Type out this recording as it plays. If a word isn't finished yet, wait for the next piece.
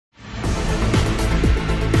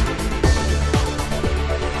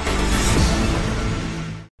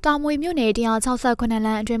တာမွေမြို့နယ်169လ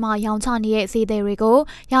မ်းအတွင်းမှာရောင်းချနေတဲ့ဈေးသည်တွေကို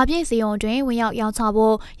ရာပြည့်စီယုံတွင်ဝင်ရောက်ရောင်းချ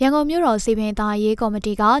ဖို့ရန်ကုန်မြို့တော်စီပင်သားရေးကော်မ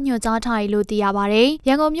တီကညွှန်ကြားထားတယ်လို့သိရပါတယ်။ရ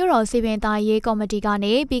န်ကုန်မြို့တော်စီပင်သားရေးကော်မတီက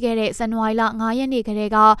နေပြီးခဲ့တဲ့ဇန်နဝါရီလ9ရက်နေ့ကတ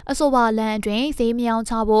ည်းကအဆိုပါလမ်းအတွင်းဈေးမရောင်း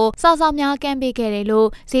ချဖို့စာဆောင်များကမ်းပေးခဲ့တယ်လို့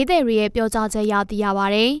ဈေးသည်တွေရဲ့ပြောကြားချက်အရသိရပါ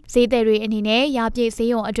တယ်။ဈေးသည်တွေအနေနဲ့ရာပြည့်စီ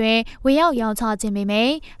ယုံအတွင်းဝင်ရောက်ရောင်းချခြင်းပေမဲ့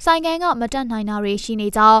ဆိုင်ကန်ကမတက်နိုင်တာတွေရှိနေ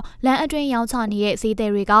ကြောင်းလမ်းအတွင်းရောင်းချနေတဲ့ဈေးသ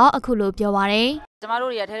ည်တွေကအခုလိုပြောပါတယ်။ကျမ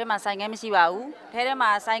တို့တွေကထဲထဲမှာဆိုင်ကန်းမရှိပါဘူး။ထဲထဲမှာ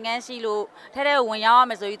ဆိုင်ကန်းရှိလို့ထဲထဲကိုဝင်ရောက်ရ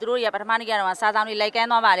မယ်ဆိုပြီးသူတို့တွေကပထမနေ့ကတော့စားဆောင်တွေလိုက်ကမ်း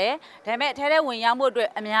သွားပါတယ်။ဒါပေမဲ့ထဲထဲဝင်ရောက်မှုအတွက်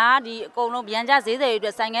အများဒီအကုန်လုံးဗျံကြဈေးတွေအတွ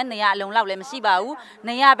က်ဆိုင်ကန်းနေရအလုံးလောက်လည်းမရှိပါဘူး။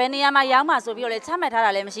နေရဘယ်နေရာမှာရောက်မှဆိုပြီးတော့လည်းချမှတ်ထား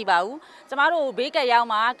တာလည်းမရှိပါဘူး။ကျမတို့ဘေးကရောက်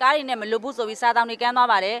မှာကားတွေနဲ့မလွတ်ဘူးဆိုပြီးစားဆောင်တွေကမ်းသွား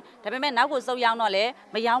ပါတယ်။ဒါပေမဲ့နောက်ကိုစုပ်ရောက်တော့လည်း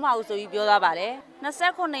မရောက်ပါဘူးဆိုပြီးပြောသွားပါတယ်။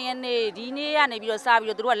29ရက်နေ့ဒီနေ့ကနေပြီးတော့စပြီး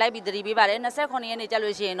တော့သူတို့ကလိုက်ပြီးသတိပေးပါတယ်29ရက်နေ့ကျ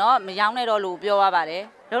လို့ရှိရင်တော့မရောက်နဲ့တော့လို့ပြောသွားပါတယ်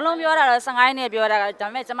လုံးပြောတာတော့15ရက်နေ့ပြောတာဒါပေ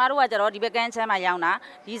မဲ့ကျမတို့ကကျတော့ဒီဘက်ကန်းချမ်းမှာရောင်းတာ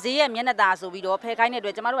ဒီဈေးရဲ့မျက်နှာသာဆိုပြီးတော့ဖယ်ခိုင်းတဲ့အတွ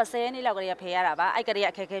က်ကျမတို့က10ရက်နေ့လောက်ကလေးဖယ်ရတာပါအဲ့ကလေးက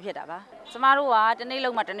အခက်အခဲဖြစ်တာပါကျမတို့ကတစ်နေ့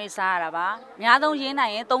လုံးမှတစ်နေ့စားရတာပါအများဆုံးရင်းနို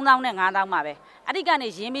င်ရင်3000နဲ့5000ပါပဲအဲ့ဒီကနေ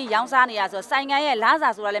ရင်းပြီးရောင်းစားနေရဆိုဆိုင်ကန်းရဲ့လစာ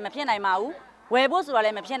ဆိုတာလည်းမဖြစ်နိုင်ပါဘူးဝယ်ဖို့ဆိုတာလ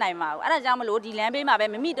ည်းမဖြစ်နိုင်ပါဘူးအဲ့ဒါကြောင့်မလို့ဒီလမ်းဘေးမှာပဲ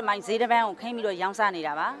မမိတမိုင်းဈေးတစ်ပန်းကိုခင်းပြီးတော့ရောင်းစားနေ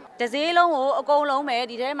တာပါတဈေးလုံးကိုအကုန်လုံးပဲ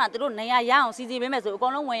ဒီထဲမှာသူတို့နေရာရအောင်စီစီပေးမယ်ဆိုအကု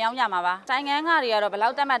န်လုံးဝင်ရောင်းကြမှာပါဆိုင်ကန်းကားတွေကတော့ဘယ်လော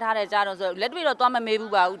က်တက်မှတ်ထားတဲ့ကြားတော့ဆိုလက်တွေ့တော့သွားမမေး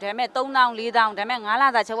ဘူးပါဘူးဒါပေမဲ့3000 4000ဒါပေမဲ့9လ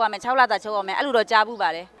သာချုပ်ရမယ်6လသာချုပ်ရမယ်အဲ့လိုတော့ကြားဘူးပါ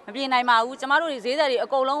တယ်မပြေနိုင်ပါဘူးကျမတို့တွေဈေးတွေအ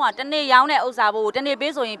ကုန်လုံးကတစ်နေ့ရောင်းတဲ့ဥစ္စာဘို့တစ်နေ့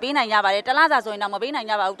ပေးဆိုရင်ပေးနိုင်ကြပါတယ်တစ်လစာဆိုရင်တော့မပေးနိုင်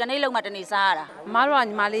ကြပါဘူးတစ်နေ့လုံးမှတစ်နေ့စားရတာမတို့က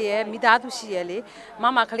ညီမလေးရဲ့မိသားစုရှိရဲ့လေမ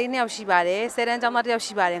မကလေး2ယောက်ရှိပါတယ်10တန်းကျောင်းသား1ယောက်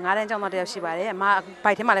ရှိပါတယ်9တန်းကျောင်းသား1ယောက်ရှိပါတယ်အမ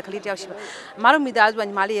ဘိုက်ထဲမှာလည်းကလေး1ယောက်ရှိပါတယ်အမတို့မိသားစုက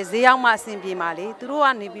ညီမလေးရဲ့ဈေးရောက်မှအဆင်ပြေပါလေသူတို့က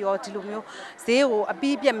နေပြီးတော့ဒီလိုမျိုးဈေးကိုအ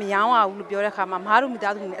ပြီးပြက်မရောင်းရဘူးလို့ပြောတဲ့အခါမှာမတို့မိ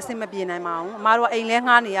သားစုကနေအဆင်မပြေနိုင်ပါဘူးအမတို့ကအိမ်လဲ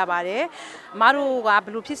ငှားနေရပါတယ်အမတို့ကဘ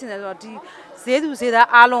ယ်လိုဖြစ်နေလဲဆိုတော့ဒီဈေးသူဈေးသား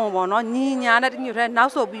အားလုံးပေါ့နော်ညီညာနဲ့တညွတ်ထဲနော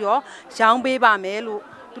က်ဆုတ်ပြီးတော့ရောင်းပေးပါမယ်လို့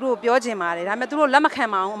သူတို့ပြောချင်ပါတယ်ဒါပေမဲ့သူတို့လက်မခံ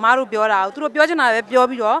ပါဘူးအမတို့ပြောတာကိုသူတို့ပြောချင်တာပဲပြော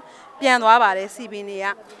ပြီးတော့ပြန်သွားပါတယ်စီပင်တွေက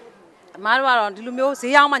အမတို့ကတော့ဒီလိုမျိုး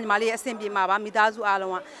ဈေးရောက်မှညီမလေးအဆင်ပြေမှာပါမိသားစုအား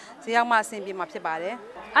လုံးကဈေးရောက်မှအဆင်ပြေမှာဖြစ်ပါတယ်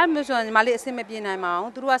အဲ့မျိုးဆိုရင်ညီမလေးအဆင်မပြေနိုင်ပါ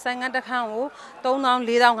ဘူးသူတို့ကဆိုင်ကန်းတစ်ခန်းကို3000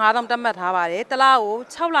 4000 5000တက်မှတ်ထားပါတယ်တစ်လားကို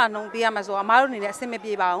6လနှုံပေးရမှာဆိုအမတို့အနေနဲ့အဆင်မ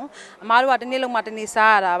ပြေပါဘူးအမတို့ကတစ်နေ့လုံးမှတစ်နေ့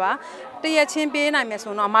စားရတာပါတရက်ချင်းပေးနိုင်မယ်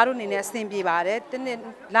ဆိုတော့အမတို့အနေနဲ့အဆင်ပြေပါတယ်တစ်နေ့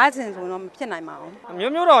လာချင်ဆိုတော့မဖြစ်နိုင်ပါဘူး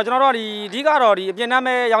မျိုးတော့ကျွန်တော်တို့ဒီအဓိကတော့ဒီအပြင်တန်း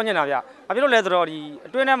ပဲရောင်းနေတာဗျဘာဖြစ်လို့လဲဆိုတော့ဒီအ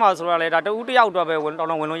တွင်းထဲမှာဆိုတော့လေဒါတဦးတစ်ယောက်တော့ပဲတောင်း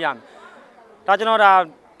တောင်းဝင်လို့ရမယ်ဒါကျွန်တော်ဒါ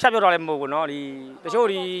ဖြတ်ပြောတာလည်းမဟုတ်ဘူးเนาะဒီတချို့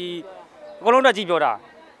ဒီအကုန်လုံးတက်ကြည့်ပြောတာ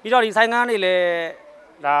ပြီးတော့ဒီဆိုင်ကန်းတွေလည်း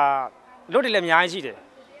ဒါလွတ်တွေလည်းအများကြီးရှိတယ်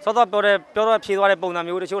စောစောပြောတော့ဖြေသွားတဲ့ပုံစံ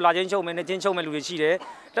မျိုးတချို့လာချင်းချုပ်မယ်နဲ့ချင်းချုပ်မယ်လူတွေရှိတယ်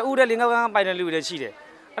တဦးတဲ့လင်္ကာကန်းပိုင်တဲ့လူတွေရှိတယ်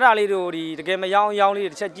အဲ့ဒါလေးတို့ဒီတကယ်မရောင်းလေး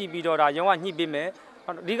တစ်ချက်ကြည့်ပြီးတော့ဒါရောင်းကညှိပေးမယ်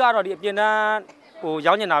အဓိကတော့ဒီအပြင်တန်းဟို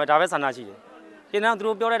ရောင်းနေတာပဲဒါပဲဆန္ဒရှိတယ်ပြင်တန်းသူ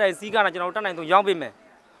တို့ပြောတဲ့အတိုင်းစီးကတော့ကျွန်တော်တို့တက်နိုင်သူရောင်းပေးမယ်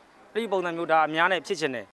အဲ့ဒီပုံစံမျိုးဒါအများနဲ့ဖြစ်ချ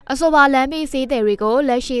င်တယ်အဆိုပါလမ်းဘေးဈေးသည်တွေကို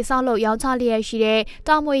လက်ရှိဆောက်လုပ်ရောင်းချလျက်ရှိတဲ့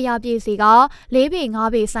တာမွေရပြည်စီက4ပေ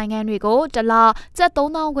5ပေဆိုင်ကန်းတွေကိုတစ်လကျပ်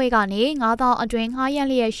3000ခွဲကနေ9000အတွင်းငှားရမ်း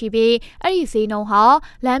လျက်ရှိပြီးအဲ့ဒီဈေးနှုန်းဟာ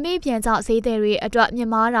လမ်းဘေးပြန်ကျဈေးသည်တွေအတွက်မြ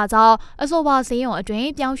င့်မားတာကြောင့်အဆိုပါဈေးရုံအတွင်း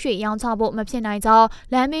ပြောင်းရွှေ့ရောင်းချဖို့မဖြစ်နိုင်ကြောင်း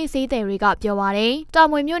လမ်းဘေးဈေးသည်တွေကပြောပါတယ်။တာ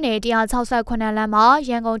မွေမြို့နယ်169လမ်းမှာ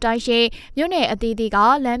ရန်ကုန်တိုင်းရှိမြို့နယ်အသီးသီးက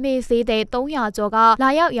လမ်းဘေးဈေးသည်300ကျော်ကလာ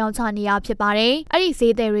ရောက်ရောင်းချနေရဖြစ်ပါတယ်။အဲ့ဒီ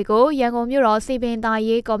ဈေးသည်တွေကိုရန်ကုန်မြို့တော်စီပင်သား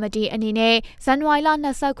ရေးကော်မတီအနေနဲ့ဇန်နဝါရီလ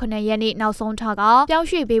29ရက်နေ့နောက်ဆုံးထားကပြောင်း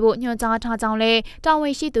ရွှေ့ပေးဖို့ညွှန်ကြားထားကြောင်းလဲတာဝ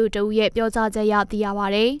န်ရှိသူတဦးရဲ့ပြောကြားချက်အရသိရပါ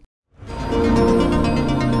တယ်။